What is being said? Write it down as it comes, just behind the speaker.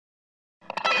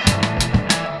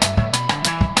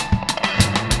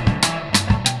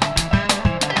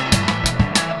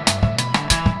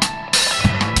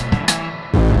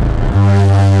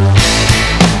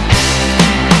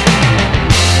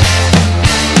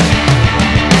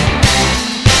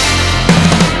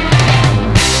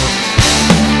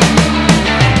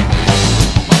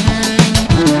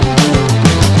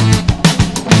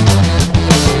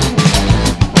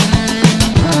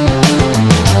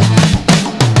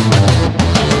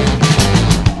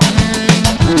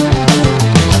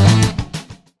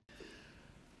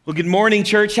Well, good morning,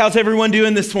 church. How's everyone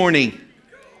doing this morning?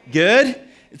 Good?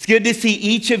 It's good to see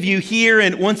each of you here.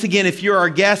 And once again, if you're our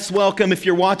guests, welcome. If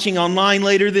you're watching online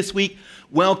later this week,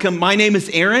 welcome. My name is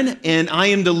Aaron, and I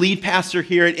am the lead pastor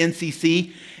here at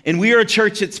NCC. And we are a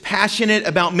church that's passionate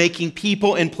about making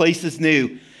people and places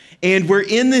new. And we're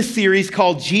in this series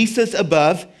called Jesus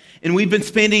Above. And we've been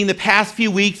spending the past few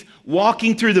weeks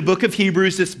walking through the book of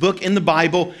Hebrews, this book in the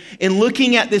Bible, and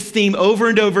looking at this theme over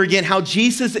and over again, how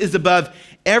Jesus is above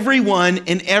everyone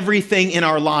and everything in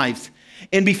our lives.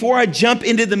 And before I jump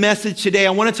into the message today,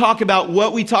 I want to talk about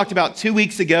what we talked about 2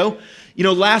 weeks ago. You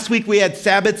know, last week we had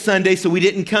Sabbath Sunday, so we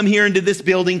didn't come here into this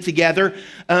building together,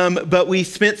 but we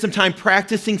spent some time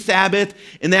practicing Sabbath,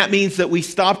 and that means that we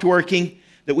stopped working,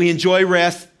 that we enjoy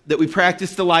rest, that we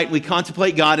practice delight, we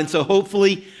contemplate God, and so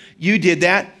hopefully you did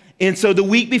that. And so the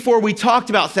week before we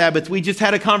talked about Sabbath, we just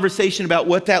had a conversation about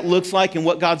what that looks like and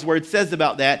what God's word says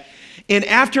about that. And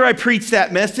after I preached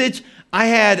that message, I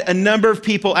had a number of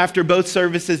people after both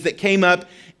services that came up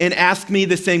and asked me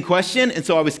the same question. And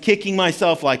so I was kicking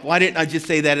myself like, why didn't I just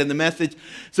say that in the message?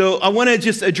 So I want to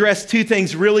just address two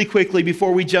things really quickly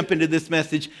before we jump into this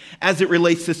message as it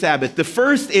relates to Sabbath. The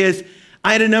first is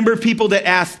I had a number of people that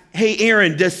asked, hey,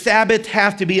 Aaron, does Sabbath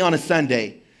have to be on a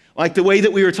Sunday? Like the way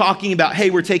that we were talking about, hey,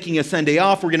 we're taking a Sunday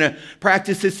off, we're going to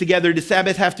practice this together. Does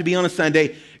Sabbath have to be on a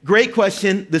Sunday? Great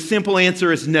question. The simple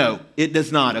answer is no, it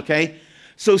does not, okay?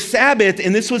 So Sabbath,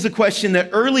 and this was a question that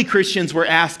early Christians were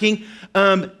asking,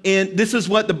 and this is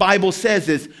what the Bible says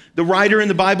is, the writer in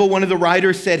the Bible, one of the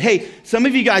writers said, hey, some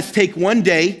of you guys take one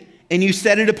day and you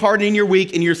set it apart in your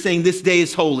week and you're saying this day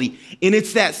is holy. And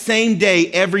it's that same day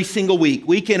every single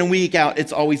week in and week out,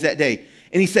 it's always that day.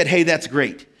 And he said, hey, that's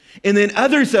great. And then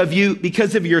others of you,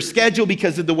 because of your schedule,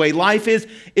 because of the way life is,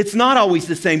 it's not always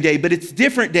the same day, but it's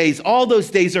different days. All those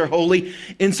days are holy.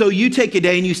 And so you take a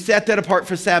day and you set that apart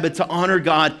for Sabbath to honor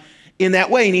God in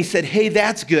that way. And he said, hey,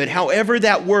 that's good. However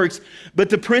that works. But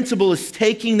the principle is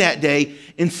taking that day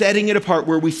and setting it apart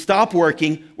where we stop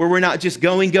working, where we're not just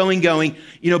going,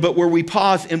 but where we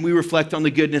pause and we reflect on the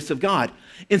goodness of God.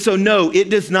 And so, no, it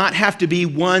does not have to be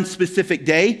one specific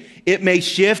day. It may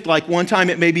shift, like one time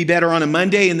it may be better on a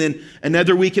Monday, and then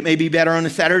another week it may be better on a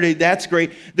Saturday. That's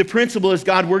great. The principle is,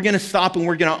 God, we're going to stop and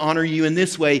we're going to honor you in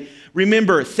this way.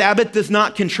 Remember, Sabbath does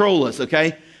not control us,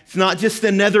 okay? It's not just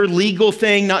another legal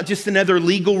thing, not just another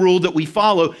legal rule that we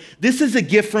follow. This is a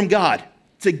gift from God.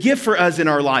 It's a gift for us in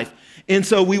our life. And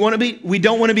so we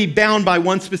don't want to be bound by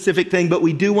one specific thing, but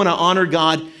we do want to honor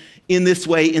God in this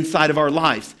way inside of our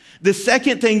lives. The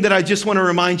second thing that I just want to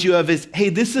remind you of is, hey,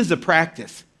 this is a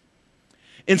practice.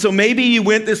 And so maybe you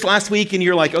went this last week and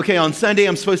you're like, okay, on Sunday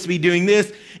I'm supposed to be doing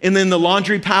this, and then the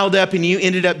laundry piled up and you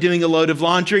ended up doing a load of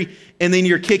laundry, and then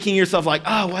you're kicking yourself like,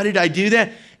 oh, why did I do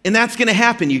that? And that's going to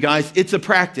happen, you guys. It's a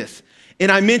practice.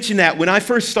 And I mentioned that when I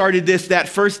first started this, that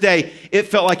first day, it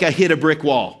felt like I hit a brick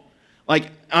wall.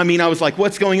 I was like,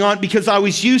 what's going on? Because I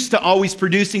was used to always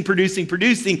producing,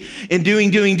 and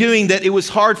doing, that it was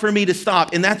hard for me to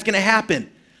stop. And that's going to happen.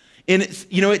 And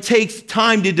it takes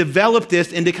time to develop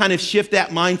this and to kind of shift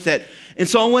that mindset. And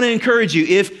so I want to encourage you,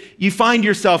 if you find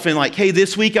yourself in like, hey,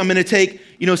 this week I'm going to take,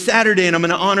 Saturday and I'm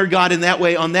going to honor God in that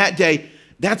way on that day,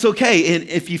 that's okay. And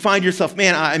if you find yourself,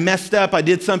 man, I messed up, I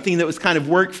did something that was kind of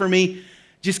work for me,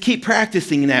 just keep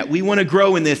practicing that. We want to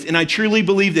grow in this. And I truly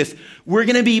believe this. We're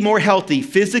going to be more healthy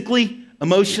physically,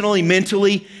 emotionally,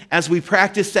 mentally, as we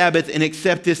practice Sabbath and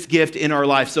accept this gift in our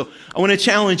life. So I want to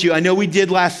challenge you. I know we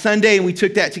did last Sunday and we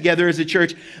took that together as a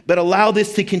church, but allow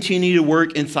this to continue to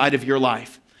work inside of your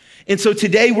life. And so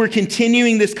today we're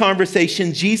continuing this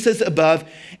conversation, Jesus above,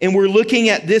 and we're looking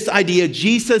at this idea,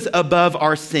 Jesus above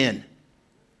our sin.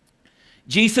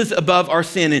 Jesus above our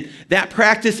sin, and that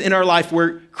practice in our life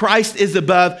where Christ is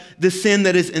above the sin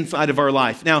that is inside of our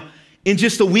life. Now, in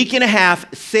just a week and a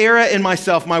half, Sarah and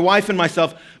myself, my wife and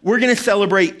myself, we're going to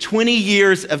celebrate 20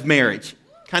 years of marriage.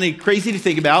 Kind of crazy to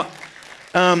think about.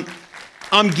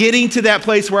 I'm getting to that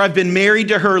place where I've been married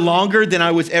to her longer than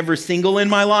I was ever single in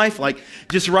my life, like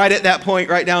just right at that point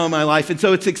right now in my life. And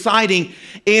so it's exciting.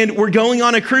 And we're going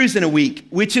on a cruise in a week,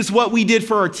 which is what we did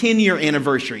for our 10-year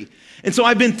anniversary. And so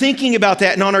I've been thinking about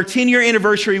that. And on our 10-year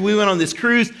anniversary, we went on this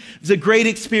cruise. It was a great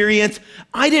experience.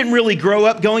 I didn't really grow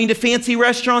up going to fancy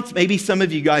restaurants. Maybe some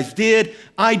of you guys did.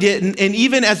 I didn't. And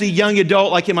even as a young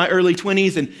adult, like in my early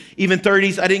 20s and even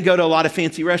 30s, I didn't go to a lot of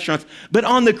fancy restaurants. But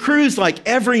on the cruise, like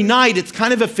every night, it's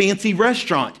kind of a fancy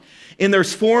restaurant. And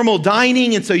there's formal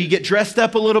dining, and so you get dressed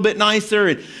up a little bit nicer,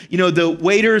 and the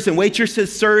waiters and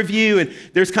waitresses serve you, and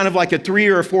there's kind of like a 3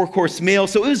 or a 4 course meal.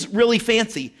 So it was really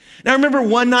fancy. And I remember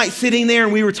one night sitting there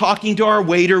and we were talking to our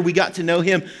waiter. We got to know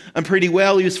him pretty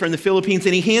well. He was from the Philippines,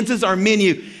 and he hands us our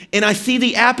menu. And I see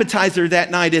the appetizer that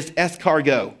night is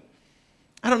escargot.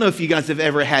 I don't know if you guys have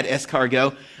ever had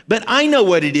escargot, but I know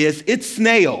what it is. It's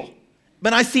snail.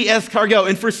 But I see escargot,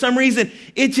 and for some reason,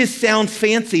 it just sounds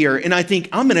fancier. And I think,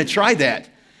 I'm going to try that.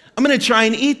 I'm going to try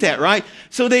and eat that, right?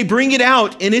 So they bring it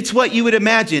out, and it's what you would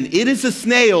imagine. It is a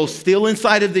snail still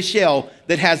inside of the shell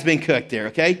that has been cooked there,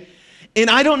 okay? And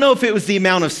I don't know if it was the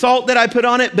amount of salt that I put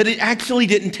on it, but it actually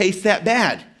didn't taste that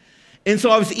bad. And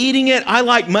so I was eating it. I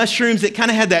like mushrooms. It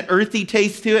kind of had that earthy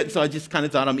taste to it. So I just kind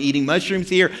of thought, I'm eating mushrooms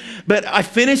here. But I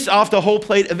finished off the whole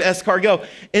plate of escargot.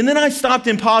 And then I stopped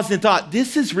and paused and thought,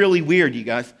 this is really weird, you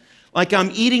guys. Like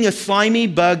I'm eating a slimy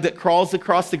bug that crawls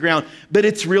across the ground, but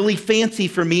it's really fancy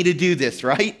for me to do this,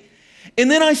 right?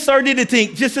 And then I started to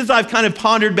think, just as I've kind of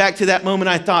pondered back to that moment,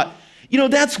 I thought,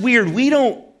 that's weird. We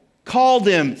don't call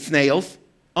them snails.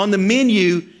 On the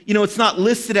menu, it's not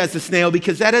listed as a snail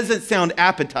because that doesn't sound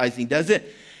appetizing, does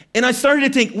it? And I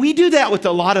started to think, we do that with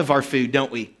a lot of our food, don't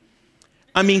we?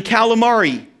 I mean,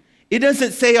 calamari. It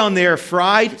doesn't say on there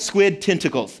fried squid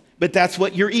tentacles, but that's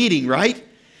what you're eating, right?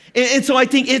 And so I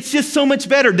think it's just so much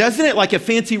better, doesn't it? Like a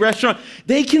fancy restaurant,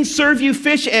 they can serve you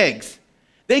fish eggs.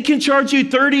 They can charge you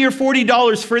 $30 or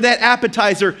 $40 for that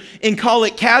appetizer and call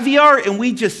it caviar, and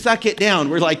we just suck it down.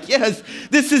 We're like, yes,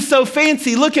 this is so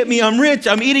fancy. Look at me, I'm rich,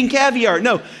 I'm eating caviar.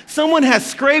 No, someone has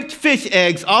scraped fish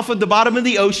eggs off of the bottom of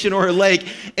the ocean or a lake,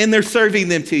 and they're serving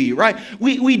them to you, right?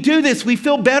 We do this. We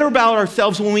feel better about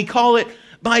ourselves when we call it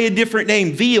by a different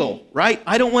name, veal, right?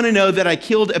 I don't want to know that I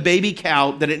killed a baby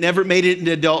cow, that it never made it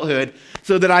into adulthood,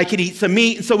 so that I could eat some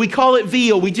meat. So we call it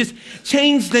veal. We just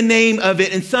change the name of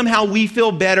it, and somehow we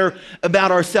feel better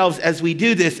about ourselves as we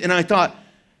do this. And I thought,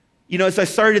 as I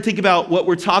started to think about what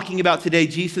we're talking about today,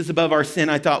 Jesus above our sin,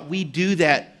 I thought we do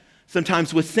that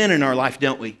sometimes with sin in our life,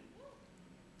 don't we?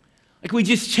 Like we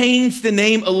just change the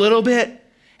name a little bit.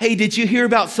 Hey, did you hear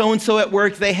about so-and-so at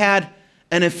work? They had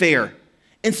an affair.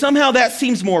 And somehow that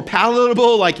seems more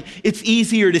palatable, like it's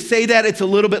easier to say that, it's a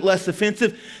little bit less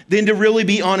offensive than to really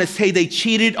be honest, hey, they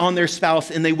cheated on their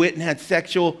spouse and they went and had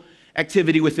sexual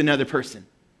activity with another person.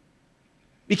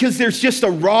 Because there's just a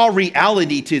raw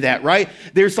reality to that, right?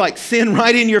 There's like sin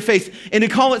right in your face. And to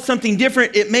call it something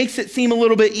different, it makes it seem a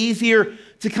little bit easier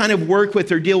to kind of work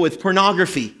with or deal with.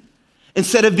 Pornography.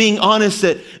 Instead of being honest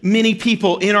that many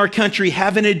people in our country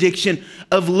have an addiction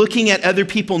of looking at other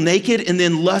people naked and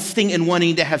then lusting and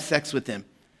wanting to have sex with them.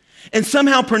 And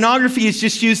somehow pornography is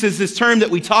just used as this term that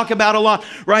we talk about a lot,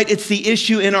 right? It's the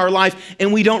issue in our life,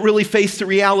 and we don't really face the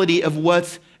reality of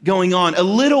what's going on. A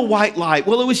little white lie.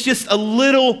 Well, it was just a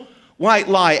little white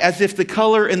lie, as if the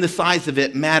color and the size of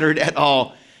it mattered at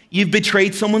all. You've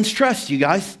betrayed someone's trust, you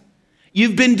guys.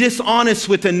 You've been dishonest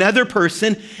with another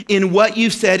person in what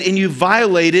you've said, and you've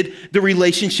violated the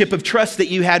relationship of trust that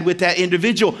you had with that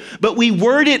individual. But we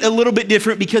word it a little bit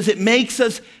different because it makes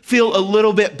us feel a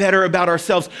little bit better about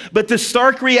ourselves. But the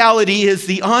stark reality is,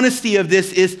 the honesty of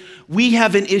this is, we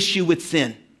have an issue with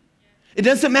sin. It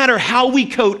doesn't matter how we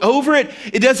coat over it.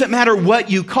 It doesn't matter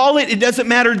what you call it. It doesn't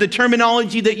matter the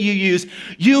terminology that you use.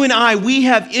 You and I, we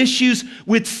have issues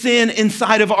with sin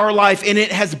inside of our life, and it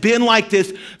has been like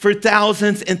this for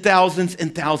thousands and thousands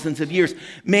and thousands of years.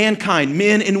 Mankind,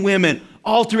 men and women,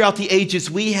 all throughout the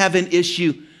ages, we have an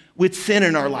issue with sin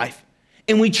in our life.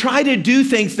 And we try to do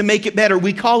things to make it better.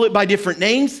 We call it by different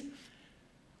names.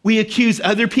 We accuse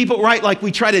other people, right? Like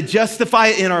we try to justify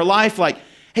it in our life, like,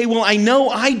 hey, well, I know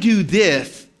I do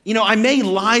this. I may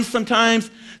lie sometimes.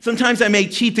 Sometimes I may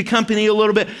cheat the company a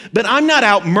little bit, but I'm not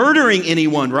out murdering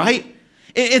anyone, right?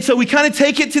 And so we kind of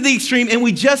take it to the extreme, and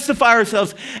we justify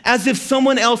ourselves as if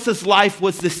someone else's life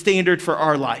was the standard for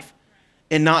our life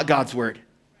and not God's word.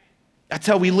 That's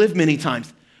how we live many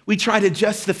times. We try to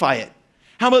justify it.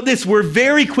 How about this? We're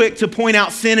very quick to point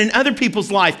out sin in other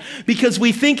people's life because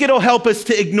we think it'll help us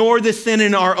to ignore the sin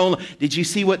in our own life. Did you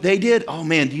see what they did? Oh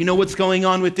man, do you know what's going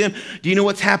on with them? Do you know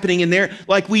what's happening in there?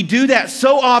 Like we do that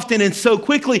so often and so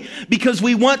quickly because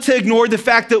we want to ignore the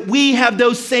fact that we have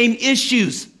those same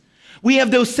issues. We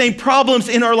have those same problems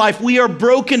in our life. We are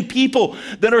broken people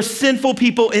that are sinful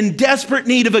people in desperate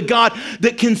need of a God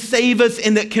that can save us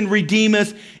and that can redeem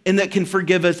us and that can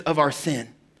forgive us of our sin.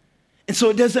 And so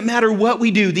it doesn't matter what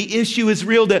we do. The issue is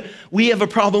real that we have a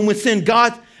problem with sin.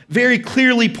 God very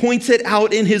clearly points it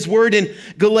out in his word in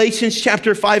Galatians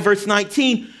chapter 5, verse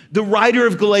 19. The writer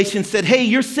of Galatians said, hey,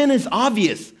 your sin is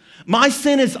obvious. My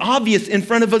sin is obvious in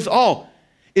front of us all.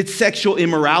 It's sexual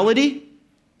immorality.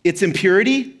 It's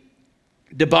impurity,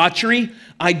 debauchery,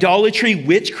 idolatry,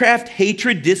 witchcraft,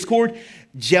 hatred, discord,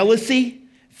 jealousy,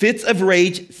 fits of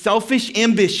rage, selfish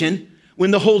ambition,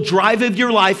 when the whole drive of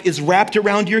your life is wrapped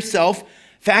around yourself,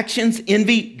 factions,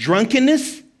 envy,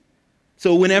 drunkenness.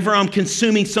 So whenever I'm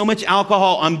consuming so much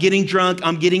alcohol, I'm getting drunk,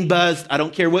 I'm getting buzzed, I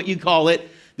don't care what you call it.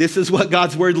 This is what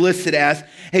God's word lists it as.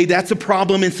 Hey, that's a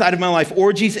problem inside of my life.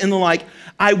 Orgies and the like.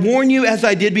 I warn you, as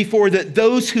I did before, that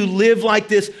those who live like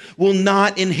this will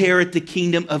not inherit the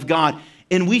kingdom of God.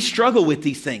 And we struggle with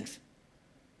these things.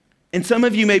 And some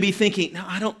of you may be thinking, no,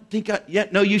 I don't think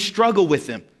no, you struggle with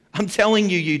them. I'm telling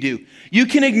you, you do. You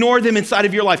can ignore them inside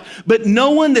of your life. But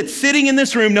no one that's sitting in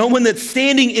this room, no one that's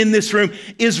standing in this room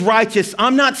is righteous.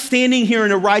 I'm not standing here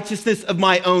in a righteousness of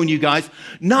my own, you guys.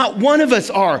 Not one of us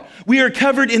are. We are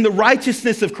covered in the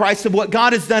righteousness of Christ, of what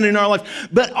God has done in our life.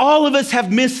 But all of us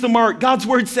have missed the mark. God's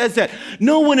word says that.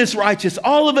 No one is righteous.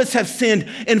 All of us have sinned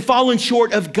and fallen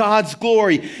short of God's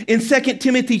glory. In 2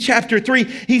 Timothy chapter 3,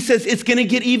 he says it's going to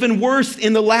get even worse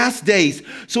in the last days.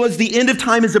 So as the end of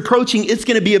time is approaching, it's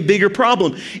going to be a bigger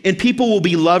problem. And people will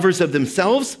be lovers of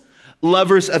themselves,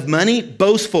 lovers of money,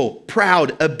 boastful,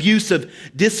 proud, abusive,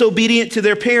 disobedient to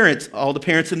their parents. All the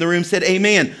parents in the room said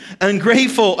amen.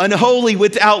 Ungrateful, unholy,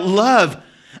 without love,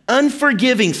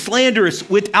 unforgiving, slanderous,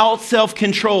 without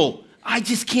self-control. I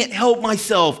just can't help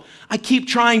myself. I keep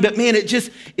trying, but man, it's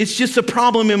just a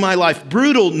problem in my life.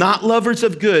 Brutal, not lovers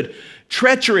of good,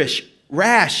 treacherous,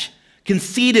 rash,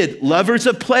 conceited, lovers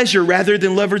of pleasure rather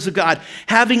than lovers of God,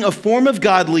 having a form of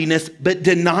godliness, but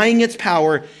denying its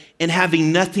power and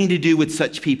having nothing to do with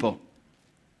such people.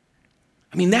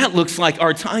 I mean, that looks like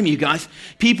our time, you guys.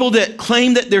 People that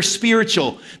claim that they're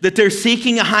spiritual, that they're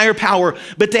seeking a higher power,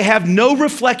 but they have no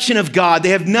reflection of God. They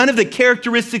have none of the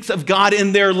characteristics of God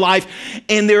in their life,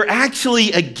 and they're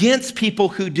actually against people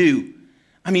who do.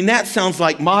 I mean, that sounds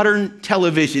like modern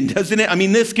television, doesn't it? I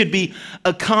mean, this could be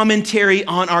a commentary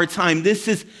on our time. This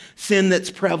is sin that's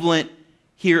prevalent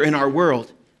here in our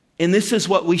world. And this is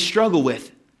what we struggle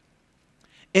with.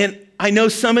 And I know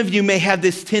some of you may have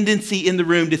this tendency in the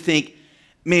room to think,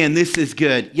 man, this is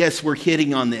good. Yes, we're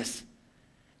hitting on this.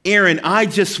 Aaron, I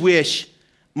just wish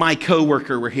my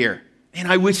coworker were here. And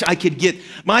I wish I could get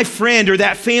my friend or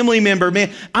that family member,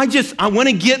 man, I want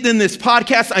to get them this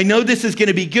podcast. I know this is going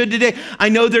to be good today. I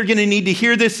know they're going to need to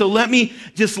hear this. So let me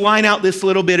just line out this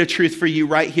little bit of truth for you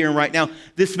right here and right now.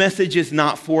 This message is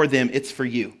not for them. It's for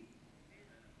you.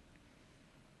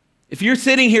 If you're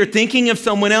sitting here thinking of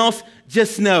someone else,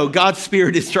 just know God's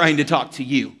Spirit is trying to talk to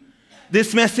you.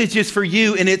 This message is for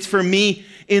you and it's for me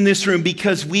in this room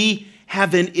because we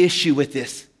have an issue with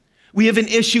this. We have an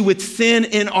issue with sin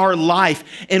in our life.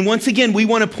 And once again, we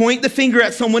want to point the finger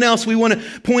at someone else. We want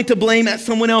to point the blame at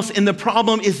someone else. And the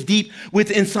problem is deep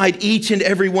within inside each and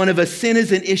every one of us. Sin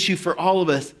is an issue for all of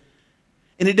us.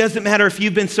 And it doesn't matter if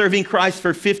you've been serving Christ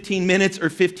for 15 minutes or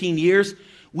 15 years.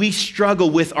 We struggle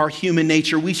with our human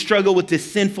nature. We struggle with this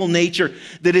sinful nature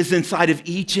that is inside of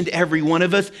each and every one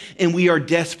of us. And we are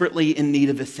desperately in need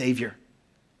of a Savior.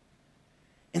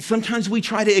 And sometimes we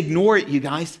try to ignore it, you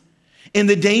guys. And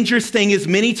the dangerous thing is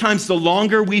many times the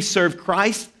longer we serve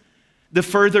Christ, the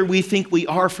further we think we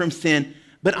are from sin.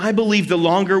 But I believe the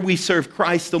longer we serve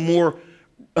Christ, the more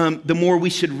we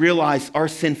should realize our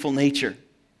sinful nature.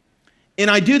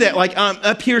 And I do that. Like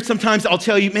up here, sometimes I'll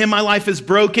tell you, man, my life is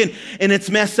broken and it's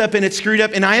messed up and it's screwed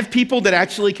up. And I have people that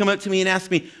actually come up to me and ask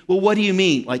me, well, what do you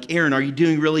mean? Like, Aaron, are you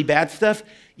doing really bad stuff?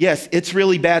 Yes, it's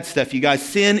really bad stuff, you guys.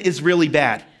 Sin is really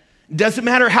bad. Doesn't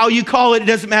matter how you call it. It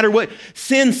doesn't matter what.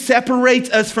 Sin separates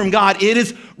us from God. It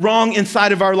is wrong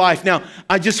inside of our life. Now,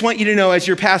 I just want you to know as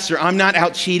your pastor, I'm not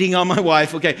out cheating on my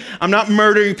wife, okay? I'm not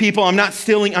murdering people. I'm not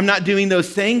stealing. I'm not doing those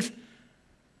things.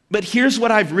 But here's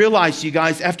what I've realized, you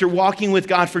guys, after walking with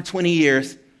God for 20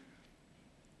 years,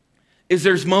 is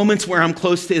there's moments where I'm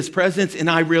close to his presence and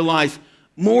I realize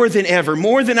more than ever,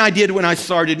 more than I did when I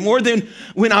started, more than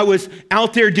when I was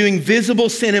out there doing visible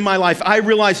sin in my life, I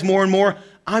realize more and more,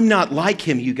 I'm not like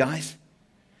him, you guys.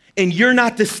 And you're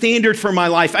not the standard for my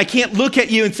life. I can't look at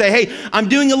you and say, hey, I'm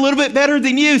doing a little bit better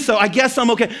than you, so I guess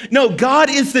I'm okay. No, God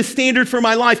is the standard for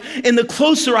my life. And the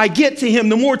closer I get to him,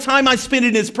 the more time I spend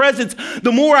in his presence,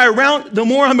 the more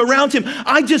I'm around him,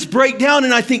 I just break down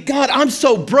and I think, God, I'm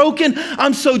so broken.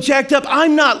 I'm so jacked up.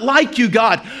 I'm not like you,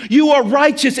 God. You are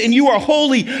righteous and you are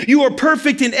holy. You are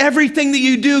perfect in everything that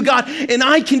you do, God. And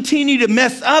I continue to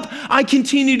mess up. I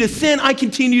continue to sin. I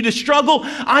continue to struggle.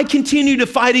 I continue to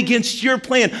fight against your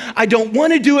plan. I don't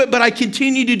want to do it, but I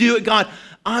continue to do it. God,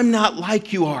 I'm not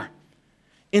like you are.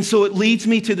 And so it leads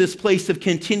me to this place of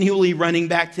continually running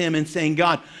back to him and saying,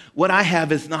 God, what I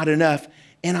have is not enough,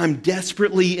 and I'm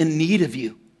desperately in need of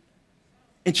you.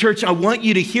 And church, I want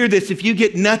you to hear this. If you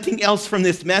get nothing else from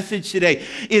this message today,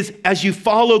 is as you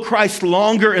follow Christ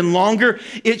longer and longer,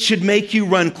 it should make you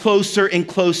run closer and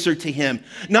closer to him.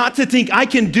 Not to think, I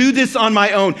can do this on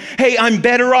my own. Hey, I'm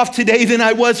better off today than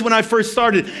I was when I first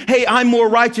started. Hey, I'm more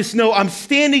righteous. No, I'm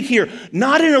standing here,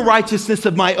 not in a righteousness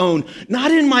of my own,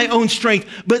 not in my own strength,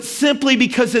 but simply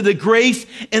because of the grace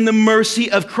and the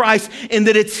mercy of Christ, and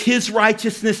that it's his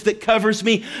righteousness that covers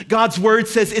me. God's word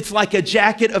says it's like a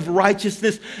jacket of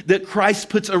righteousness that Christ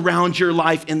puts around your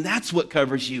life, and that's what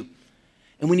covers you.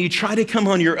 And when you try to come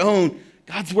on your own,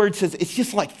 God's word says it's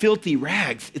just like filthy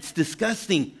rags. It's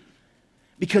disgusting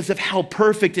because of how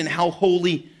perfect and how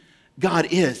holy God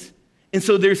is. And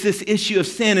so there's this issue of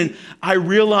sin, and I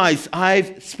realize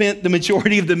I've spent the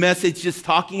majority of the message just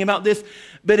talking about this,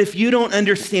 but if you don't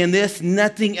understand this,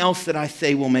 nothing else that I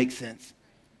say will make sense.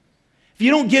 If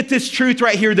you don't get this truth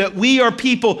right here, that we are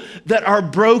people that are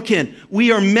broken,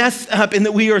 we are messed up, and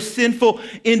that we are sinful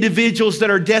individuals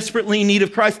that are desperately in need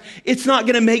of Christ, it's not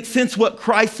going to make sense what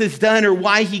Christ has done or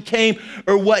why he came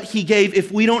or what he gave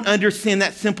if we don't understand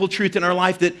that simple truth in our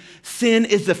life, that sin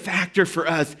is a factor for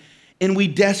us. And we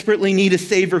desperately need a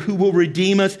Savior who will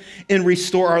redeem us and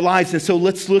restore our lives. And so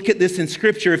let's look at this in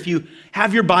Scripture. If you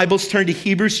have your Bibles, turn to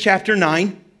Hebrews chapter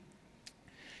 9.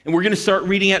 And we're going to start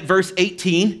reading at verse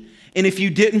 18. And if you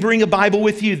didn't bring a Bible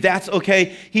with you, that's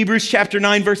okay. Hebrews chapter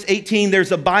 9, verse 18,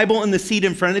 there's a Bible in the seat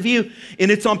in front of you,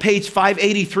 and it's on page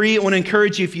 583. I want to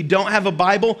encourage you, if you don't have a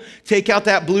Bible, take out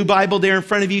that blue Bible there in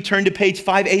front of you, turn to page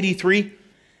 583,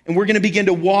 and we're going to begin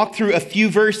to walk through a few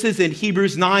verses in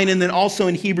Hebrews 9 and then also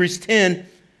in Hebrews 10,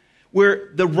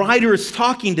 where the writer is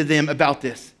talking to them about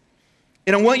this.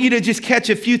 And I want you to just catch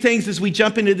a few things as we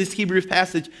jump into this Hebrews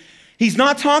passage. He's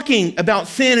not talking about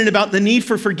sin and about the need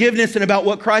for forgiveness and about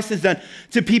what Christ has done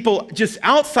to people just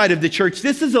outside of the church.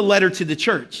 This is a letter to the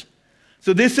church.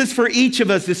 So this is for each of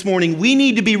us this morning. We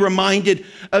need to be reminded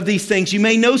of these things. You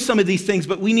may know some of these things,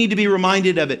 but we need to be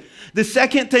reminded of it. The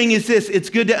second thing is this.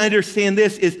 It's good to understand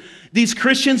this, is these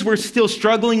Christians were still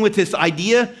struggling with this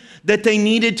idea that they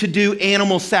needed to do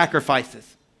animal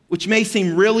sacrifices, which may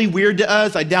seem really weird to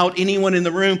us. I doubt anyone in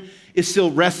the room is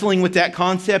still wrestling with that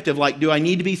concept of like, do I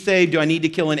need to be saved? Do I need to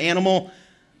kill an animal?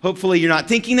 Hopefully you're not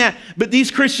thinking that. But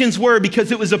these Christians were, because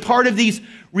it was a part of these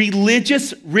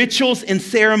religious rituals and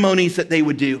ceremonies that they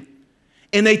would do.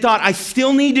 And they thought, I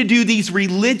still need to do these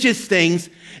religious things,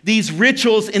 these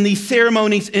rituals and these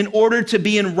ceremonies in order to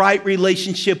be in right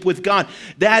relationship with God.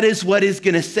 That is what is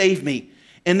going to save me.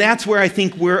 And that's where I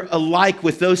think we're alike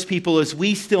with those people, as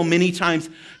we still many times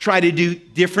try to do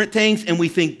different things and we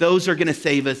think those are going to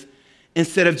save us,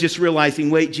 instead of just realizing,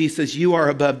 wait, Jesus, you are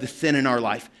above the sin in our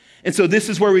life. And so this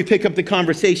is where we pick up the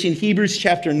conversation. Hebrews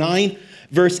chapter 9,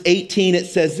 verse 18, it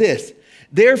says this: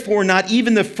 therefore, not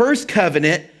even the first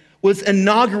covenant was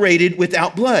inaugurated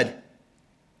without blood.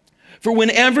 For when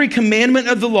every commandment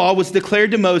of the law was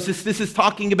declared to Moses, this is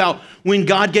talking about when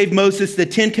God gave Moses the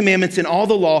 10 commandments and all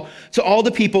the law to all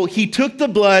the people, he took the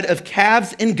blood of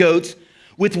calves and goats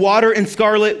with water and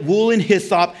scarlet wool and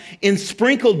hyssop, and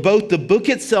sprinkled both the book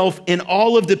itself and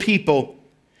all of the people,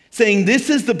 saying, this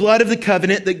is the blood of the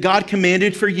covenant that God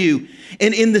commanded for you.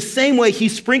 And in the same way, he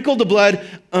sprinkled the blood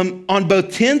on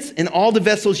both tents and all the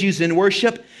vessels used in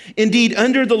worship. Indeed,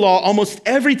 under the law, almost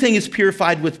everything is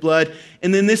purified with blood.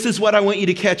 And then this is what I want you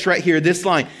to catch right here, this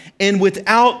line: and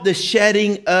without the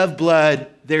shedding of blood,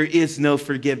 there is no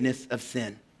forgiveness of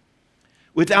sin.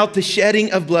 Without the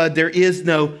shedding of blood, there is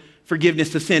no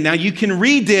forgiveness of sin. Now, you can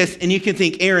read this and you can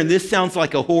think, Aaron, this sounds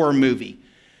like a horror movie.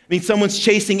 I mean, someone's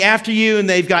chasing after you and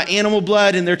they've got animal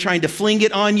blood and they're trying to fling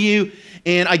it on you.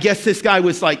 And I guess this guy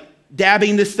was like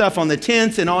dabbing this stuff on the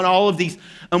tents and on all of these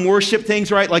worship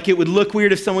things, right? Like it would look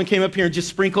weird if someone came up here and just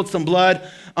sprinkled some blood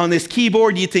on this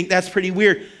keyboard. You'd think that's pretty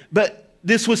weird. But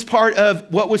this was part of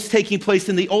what was taking place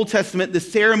in the Old Testament, the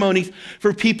ceremonies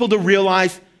for people to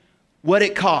realize what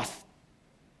it costs.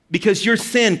 Because your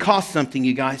sin costs something,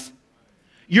 you guys.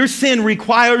 Your sin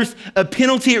requires a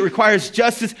penalty. It requires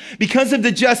justice. Because of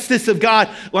the justice of God,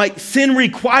 like sin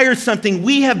requires something.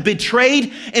 We have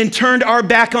betrayed and turned our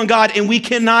back on God, and we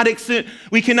cannot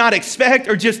expect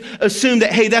or just assume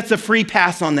that, hey, that's a free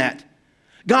pass on that.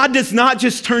 God does not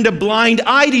just turn a blind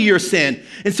eye to your sin.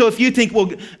 And so if you think,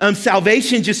 well,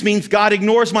 salvation just means God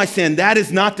ignores my sin, that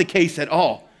is not the case at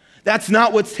all. That's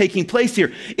not what's taking place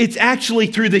here. It's actually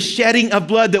through the shedding of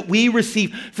blood that we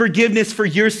receive forgiveness for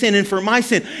your sin and for my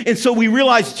sin. And so we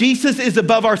realize Jesus is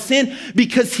above our sin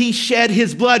because he shed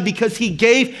his blood, because he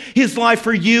gave his life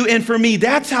for you and for me.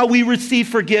 That's how we receive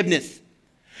forgiveness.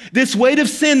 This weight of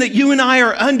sin that you and I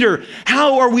are under,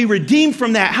 how are we redeemed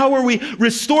from that? How are we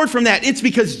restored from that? It's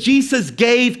because Jesus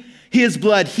gave his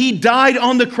blood. He died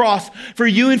on the cross for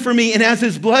you and for me. And as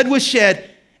his blood was shed,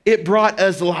 it brought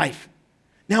us life.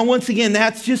 Now, once again,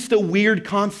 that's just a weird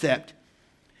concept.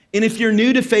 And if you're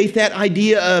new to faith, that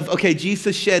idea of, okay,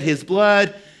 Jesus shed his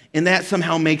blood, and that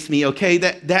somehow makes me okay,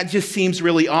 that just seems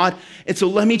really odd. And so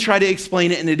let me try to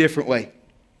explain it in a different way.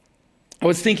 I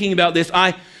was thinking about this.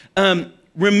 I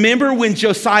remember when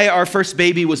Josiah, our first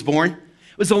baby, was born.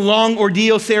 It was a long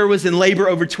ordeal. Sarah was in labor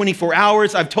over 24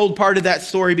 hours. I've told part of that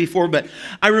story before, but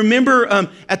I remember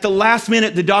at the last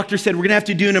minute, the doctor said, we're gonna have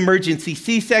to do an emergency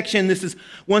C-section. This is,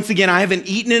 once again, I haven't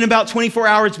eaten in about 24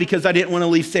 hours because I didn't wanna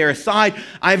leave Sarah's side.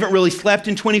 I haven't really slept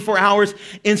in 24 hours.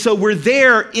 And so we're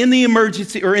there in the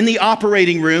emergency or in the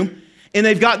operating room, and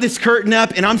they've got this curtain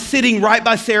up, and I'm sitting right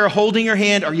by Sarah holding her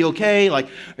hand. Are you okay? Like,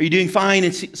 are you doing fine?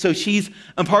 And so she's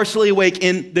partially awake,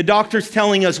 and the doctor's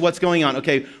telling us what's going on.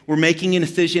 Okay, we're making an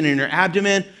incision in her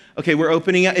abdomen. Okay, we're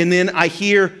opening it. And then I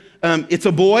hear it's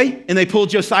a boy, and they pull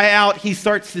Josiah out. He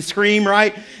starts to scream,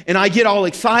 right? And I get all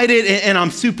excited, and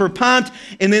I'm super pumped.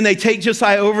 And then they take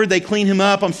Josiah over. They clean him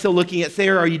up. I'm still looking at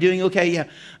Sarah. Are you doing okay? Yeah,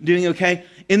 I'm doing okay.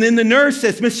 And then the nurse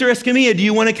says, Mr. Escamilla, do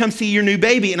you want to come see your new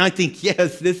baby? And I think,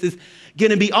 yes, this is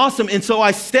going to be awesome. And so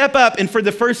I step up, and for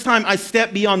the first time, I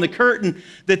step beyond the curtain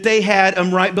that they had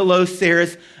right above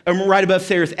Sarah's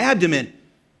abdomen.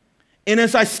 And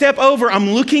as I step over,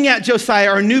 I'm looking at Josiah,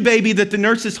 our new baby that the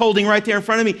nurse is holding right there in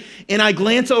front of me, and I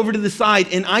glance over to the side,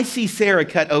 and I see Sarah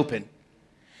cut open.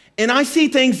 And I see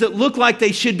things that look like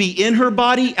they should be in her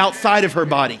body, outside of her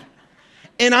body.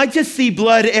 And I just see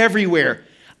blood everywhere.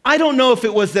 I don't know if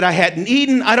it was that I hadn't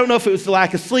eaten. I don't know if it was the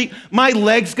lack of sleep. My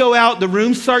legs go out. The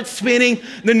room starts spinning.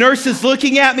 The nurse is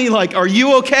looking at me like, are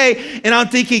you okay? And I'm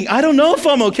thinking, I don't know if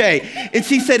I'm okay. And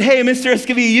she said, hey, Mr.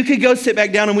 Escamilla, you could go sit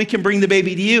back down and we can bring the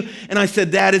baby to you. And I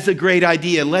said, that is a great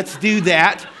idea. Let's do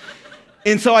that.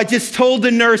 And so I just told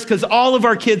the nurse, because all of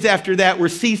our kids after that were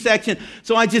C-section.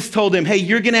 So I just told him, hey,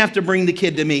 you're going to have to bring the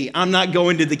kid to me. I'm not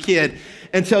going to the kid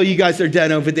until you guys are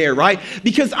done over there, right?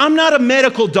 Because I'm not a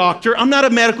medical doctor. I'm not a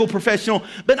medical professional,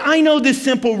 but I know this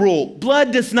simple rule.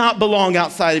 Blood does not belong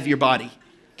outside of your body,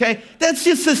 okay? That's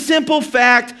just a simple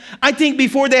fact. I think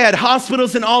before they had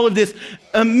hospitals and all of this,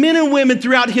 men and women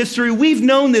throughout history, we've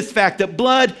known this fact that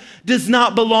blood does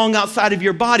not belong outside of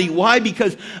your body. Why?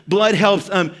 Because blood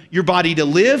helps your body to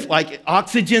live, like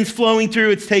oxygen's flowing through.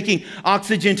 It's taking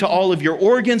oxygen to all of your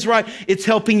organs, right? It's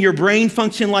helping your brain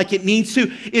function like it needs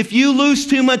to. If you lose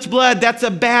too much blood, that's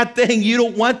a bad thing. You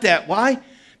don't want that. Why?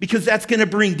 Because that's going to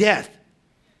bring death.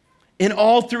 And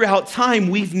all throughout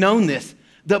time, we've known this,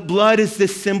 that blood is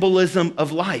this symbolism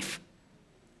of life,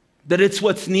 that it's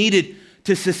what's needed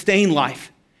to sustain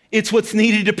life. It's what's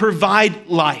needed to provide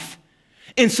life.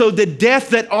 And so the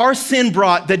death that our sin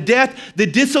brought, the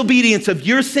disobedience of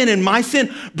your sin and my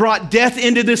sin brought death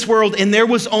into this world, and there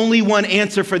was only one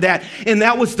answer for that, and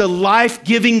that was the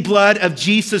life-giving blood of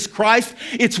Jesus Christ.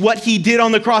 It's what he did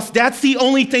on the cross. That's the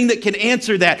only thing that can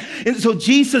answer that. And so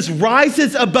Jesus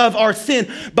rises above our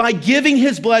sin by giving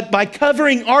his blood, by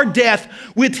covering our death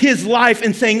with his life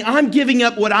and saying, I'm giving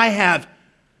up what I have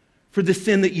for the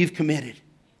sin that you've committed.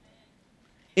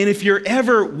 And if you're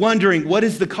ever wondering, what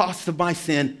is the cost of my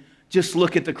sin? Just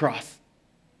look at the cross,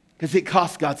 because it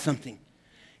cost God something.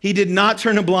 He did not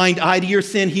turn a blind eye to your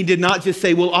sin. He did not just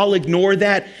say, well, I'll ignore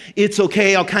that. It's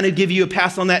okay. I'll kind of give you a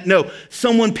pass on that. No,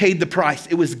 someone paid the price.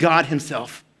 It was God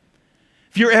himself.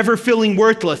 If you're ever feeling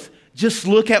worthless, just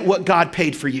look at what God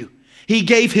paid for you. He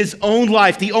gave his own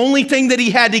life. The only thing that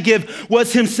he had to give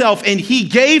was himself, and he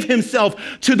gave himself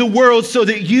to the world so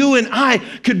that you and I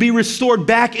could be restored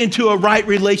back into a right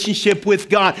relationship with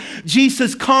God.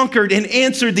 Jesus conquered and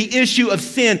answered the issue of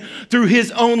sin through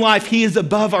his own life. He is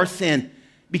above our sin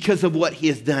because of what he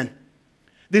has done.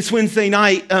 This Wednesday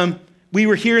night, we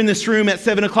were here in this room at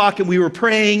 7 o'clock, and we were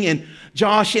praying, and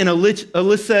Josh and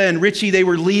Alyssa and Richie, they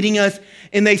were leading us,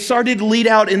 and they started to lead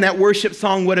out in that worship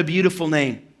song, What a Beautiful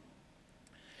Name.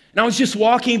 And I was just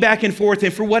walking back and forth,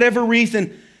 and for whatever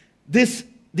reason,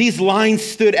 these lines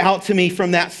stood out to me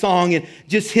from that song and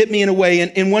just hit me in a way.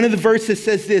 And one of the verses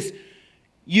says this,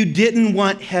 you didn't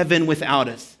want heaven without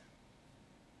us.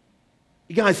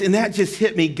 You guys, and that just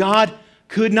hit me. God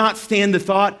could not stand the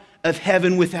thought of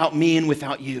heaven without me and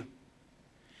without you.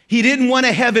 He didn't want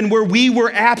a heaven where we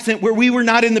were absent, where we were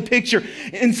not in the picture.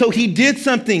 And so he did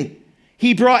something.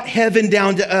 He brought heaven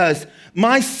down to us.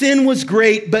 My sin was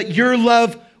great, but your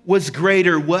love was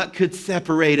greater. What could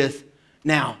separate us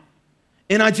now?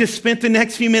 And I just spent the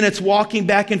next few minutes walking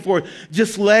back and forth,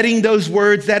 just letting those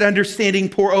words, that understanding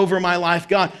pour over my life.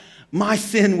 God, my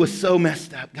sin was so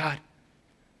messed up, God.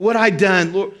 What I'd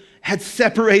done, Lord, had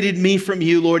separated me from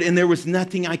you, Lord, and there was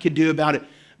nothing I could do about it.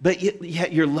 but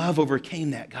yet your love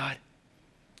overcame that, God.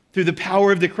 Through the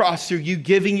power of the cross, through you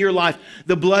giving your life,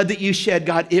 the blood that you shed,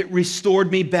 God, it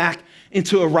restored me back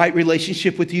into a right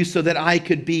relationship with you so that I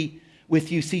could be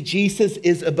with you. See, Jesus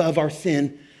is above our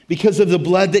sin. Because of the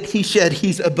blood that he shed,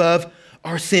 he's above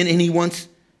our sin, and he wants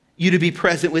you to be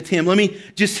present with him. Let me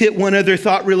just hit one other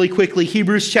thought really quickly.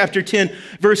 Hebrews chapter 10,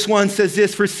 verse 1 says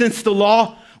this, "For since the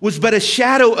law was but a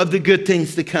shadow of the good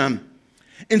things to come,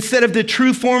 instead of the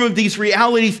true form of these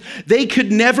realities, they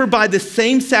could never, by the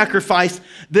same sacrifice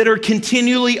that are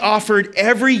continually offered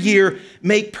every year,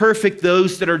 make perfect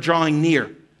those that are drawing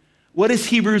near." What is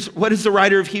the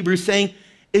writer of Hebrews saying?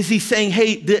 Is he saying,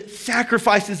 hey, the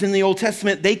sacrifices in the Old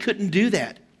Testament, they couldn't do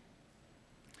that.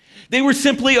 They were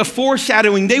simply a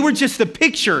foreshadowing. They were just a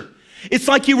picture. It's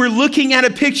like you were looking at a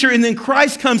picture and then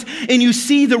Christ comes and you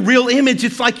see the real image.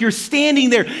 It's like you're standing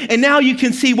there and now you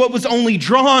can see what was only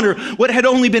drawn or what had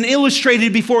only been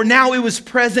illustrated before. Now it was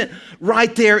present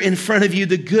right there in front of you.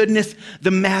 The goodness,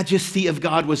 the majesty of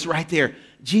God was right there.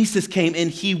 Jesus came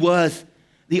and he was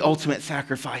the ultimate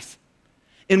sacrifice.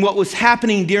 And what was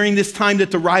happening during this time that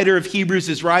the writer of Hebrews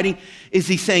is writing is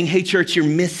he's saying, hey, church, you're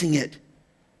missing it.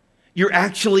 You're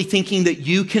actually thinking that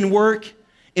you can work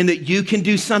and that you can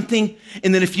do something,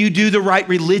 and that if you do the right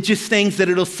religious things, that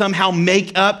it'll somehow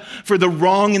make up for the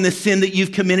wrong and the sin that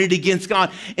you've committed against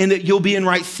God, and that you'll be in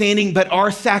right standing. But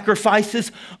our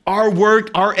sacrifices, our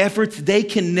work, our efforts, they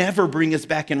can never bring us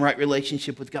back in right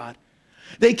relationship with God.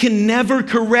 They can never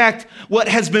correct what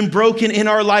has been broken in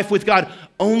our life with God.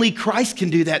 Only Christ can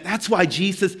do that. That's why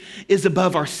Jesus is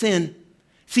above our sin.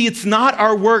 See, it's not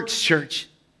our works, church.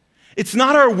 It's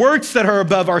not our works that are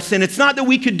above our sin. It's not that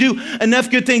we could do enough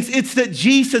good things. It's that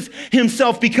Jesus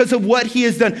himself, because of what he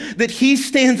has done, that he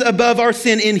stands above our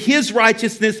sin in his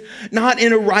righteousness, not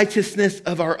in a righteousness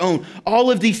of our own.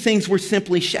 All of these things were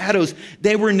simply shadows.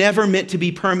 They were never meant to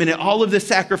be permanent. All of the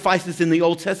sacrifices in the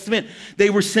Old Testament, they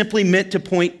were simply meant to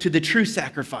point to the true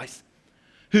sacrifice,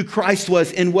 who Christ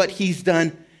was and what he's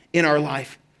done in our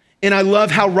life. And I love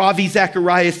how Ravi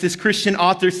Zacharias, this Christian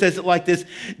author, says it like this: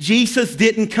 Jesus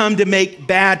didn't come to make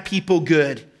bad people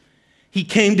good. He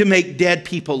came to make dead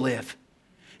people live.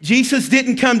 Jesus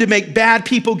didn't come to make bad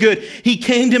people good. He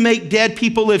came to make dead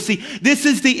people live. See, this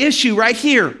is the issue right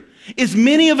here, is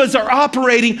many of us are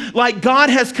operating like God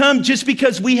has come just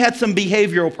because we had some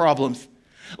behavioral problems.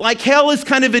 Like hell is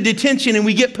kind of a detention and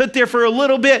we get put there for a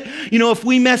little bit, if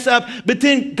we mess up, but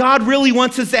then God really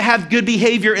wants us to have good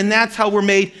behavior and that's how we're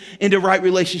made into right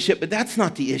relationship. But that's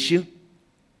not the issue.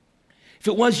 If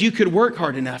it was, you could work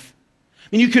hard enough.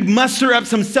 And you could muster up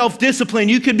some self-discipline.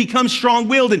 You could become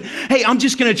strong-willed and, hey, I'm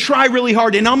just going to try really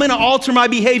hard and I'm going to alter my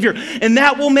behavior and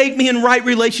that will make me in right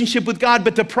relationship with God.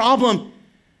 But the problem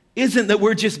isn't that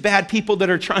we're just bad people that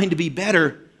are trying to be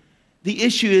better. The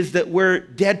issue is that we're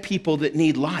dead people that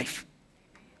need life.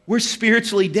 We're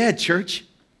spiritually dead, church.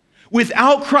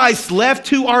 Without Christ, left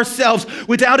to ourselves,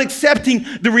 without accepting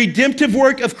the redemptive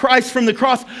work of Christ from the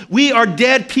cross, we are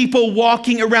dead people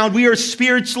walking around. We are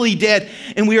spiritually dead,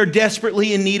 and we are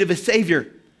desperately in need of a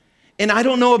Savior. And I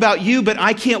don't know about you, but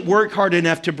I can't work hard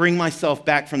enough to bring myself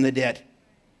back from the dead.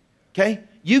 Okay?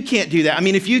 You can't do that. I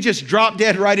mean, if you just drop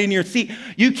dead right in your seat,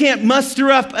 you can't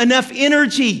muster up enough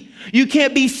energy. You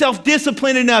can't be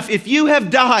self-disciplined enough. If you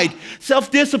have died,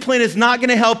 self-discipline is not going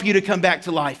to help you to come back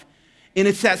to life. And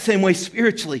it's that same way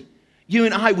spiritually. You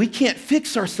and I, we can't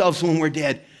fix ourselves when we're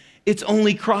dead. It's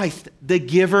only Christ, the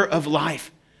giver of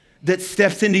life, that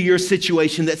steps into your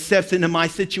situation, that steps into my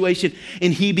situation,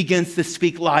 and he begins to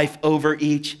speak life over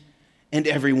each and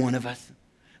every one of us.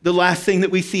 The last thing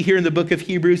that we see here in the book of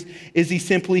Hebrews is he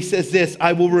simply says this: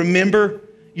 I will remember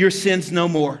your sins no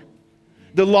more.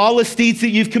 The lawless deeds that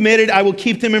you've committed, I will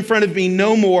keep them in front of me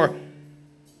no more.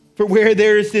 For where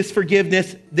there is this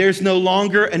forgiveness, there's no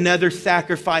longer another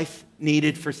sacrifice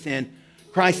needed for sin.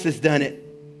 Christ has done it.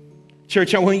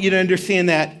 Church, I want you to understand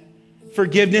that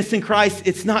forgiveness in Christ,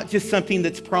 it's not just something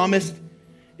that's promised,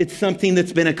 it's something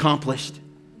that's been accomplished.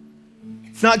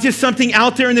 It's not just something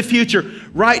out there in the future.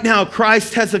 Right now,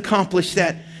 Christ has accomplished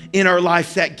that in our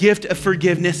lives. That gift of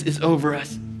forgiveness is over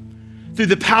us. Through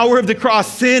the power of the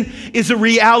cross, sin is a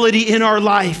reality in our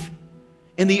life.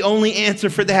 And the only answer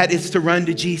for that is to run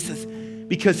to Jesus,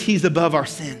 because he's above our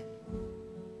sin.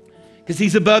 Because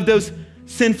he's above those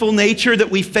sinful nature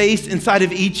that we face inside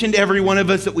of each and every one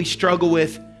of us that we struggle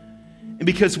with. And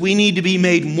because we need to be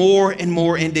made more and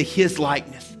more into his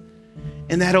likeness.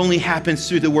 And that only happens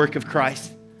through the work of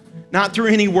Christ. Not through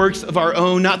any works of our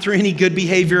own, not through any good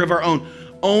behavior of our own.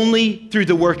 Only through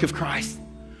the work of Christ.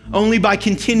 Only by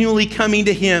continually coming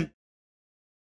to him.